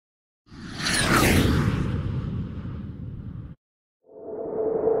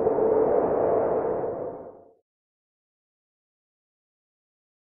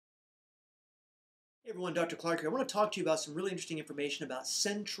Hey everyone, Dr. Clark here. I want to talk to you about some really interesting information about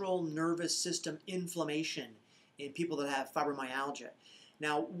central nervous system inflammation in people that have fibromyalgia.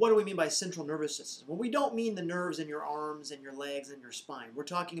 Now, what do we mean by central nervous system? Well, we don't mean the nerves in your arms and your legs and your spine. We're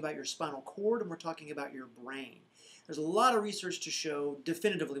talking about your spinal cord and we're talking about your brain. There's a lot of research to show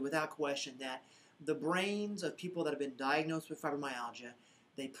definitively, without question, that the brains of people that have been diagnosed with fibromyalgia,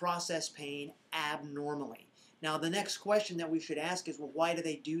 they process pain abnormally. Now, the next question that we should ask is, well, why do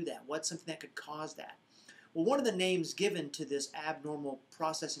they do that? What's something that could cause that? Well, one of the names given to this abnormal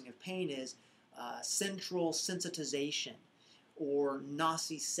processing of pain is central sensitization or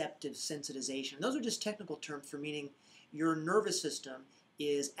nociceptive sensitization. Those are just technical terms for meaning your nervous system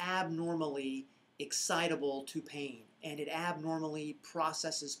is abnormally excitable to pain, and it abnormally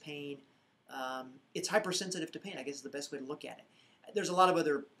processes pain. It's hypersensitive to pain, I guess is the best way to look at it. There's a lot of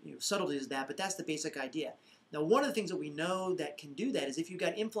other subtleties of that, but that's the basic idea. Now, one of the things that we know that can do that is if you've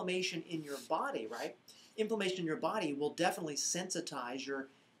got inflammation in your body, right? Inflammation in your body will definitely sensitize your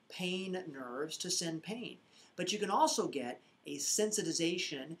pain nerves to send pain. But you can also get a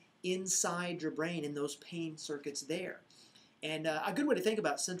sensitization inside your brain in those pain circuits there. And a good way to think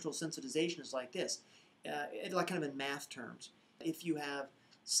about central sensitization is like this, like kind of in math terms. If you have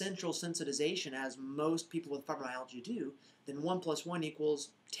central sensitization, as most people with fibromyalgia do, then 1 + 1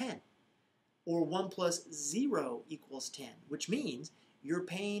 = 10. Or 1 + 0 = 10, which means your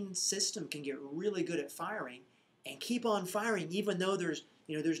pain system can get really good at firing and keep on firing even though there's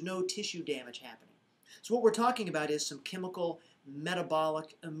no tissue damage happening. So what we're talking about is some chemical,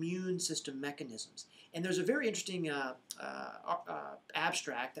 metabolic, immune system mechanisms. And there's a very interesting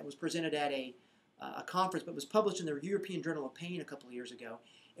abstract that was presented at a conference, but was published in the European Journal of Pain a couple of years ago.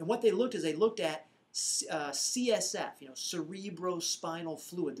 And what they looked at CSF, cerebrospinal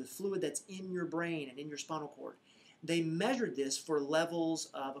fluid, the fluid that's in your brain and in your spinal cord. They measured this for levels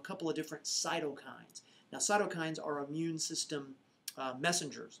of a couple of different cytokines. Now, cytokines are immune system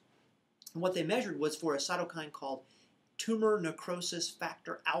messengers. And what they measured was for a cytokine called tumor necrosis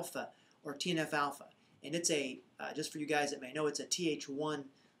factor alpha, or TNF-alpha. And it's just for you guys that may know, it's a Th1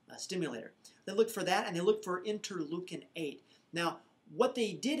 stimulator. They looked for that, and they looked for interleukin 8. Now, what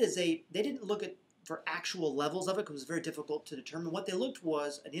they did is they didn't look at for actual levels of it, because it was very difficult to determine. What they looked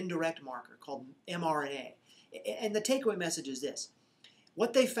was an indirect marker called mRNA. And the takeaway message is this.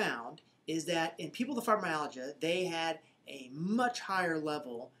 What they found is that in people with fibromyalgia, they had a much higher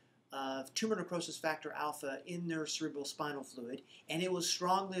level of tumor necrosis factor alpha in their cerebrospinal fluid, and it was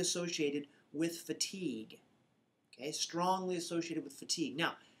strongly associated with fatigue. Okay, strongly associated with fatigue.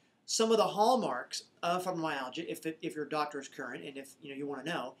 Now, some of the hallmarks of fibromyalgia, if your doctor is current and if you want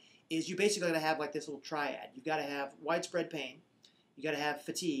to know, is you basically got to have like this little triad. You've got to have widespread pain, you got to have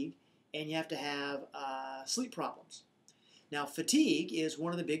fatigue, and you have to have sleep problems. Now, fatigue is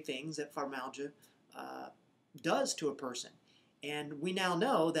one of the big things that fibromyalgia does to a person. And we now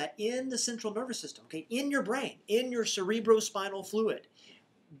know that in the central nervous system, okay, in your brain, in your cerebrospinal fluid,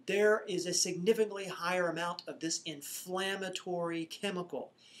 there is a significantly higher amount of this inflammatory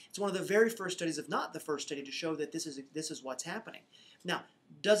chemical. It's one of the very first studies, if not the first study, to show that this is what's happening. Now,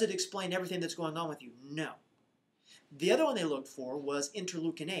 does it explain everything that's going on with you? No. The other one they looked for was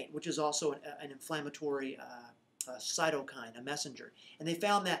interleukin 8, which is also an inflammatory cytokine, a messenger. And they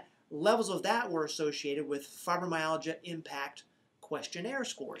found that levels of that were associated with fibromyalgia impact questionnaire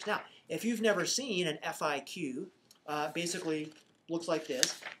scores. Now, if you've never seen an FIQ, basically looks like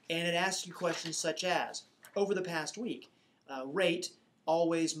this, and it asks you questions such as, over the past week, rate,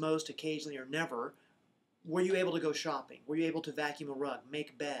 always, most, occasionally, or never, were you able to go shopping? Were you able to vacuum a rug,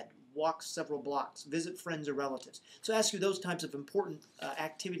 make bed, walk several blocks, visit friends or relatives? So it asks you those types of important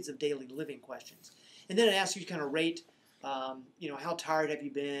activities of daily living questions. And then it asks you to kind of rate, how tired have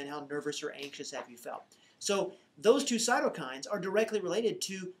you been, how nervous or anxious have you felt? So those two cytokines are directly related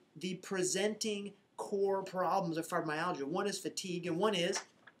to the presenting core problems of fibromyalgia. One is fatigue, and one is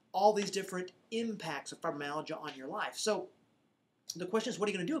all these different impacts of fibromyalgia on your life. So the question is, what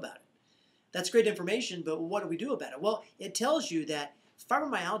are you going to do about it? That's great information, but what do we do about it? Well, it tells you that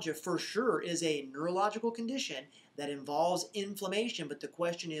fibromyalgia for sure is a neurological condition that involves inflammation, but the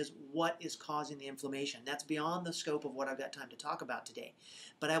question is, what is causing the inflammation? That's beyond the scope of what I've got time to talk about today.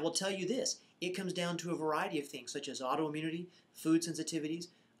 But I will tell you this, it comes down to a variety of things, such as autoimmunity, food sensitivities,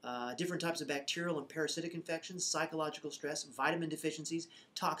 different types of bacterial and parasitic infections, psychological stress, vitamin deficiencies,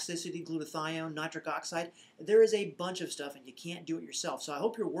 toxicity, glutathione, nitric oxide. There is a bunch of stuff, and you can't do it yourself. So I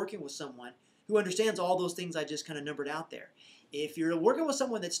hope you're working with someone who understands all those things I just kind of numbered out there. If you're working with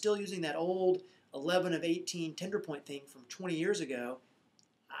someone that's still using that old 11 of 18 tender point thing from 20 years ago,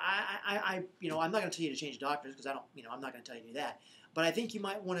 I'm not going to tell you to change doctors because I'm not going to tell you to do that. But I think you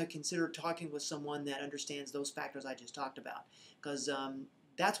might want to consider talking with someone that understands those factors I just talked about, because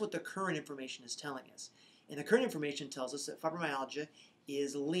that's what the current information is telling us. And the current information tells us that fibromyalgia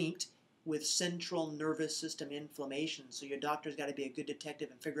is linked with central nervous system inflammation. So your doctor's got to be a good detective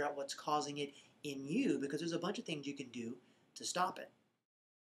and figure out what's causing it in you, because there's a bunch of things you can do to stop it.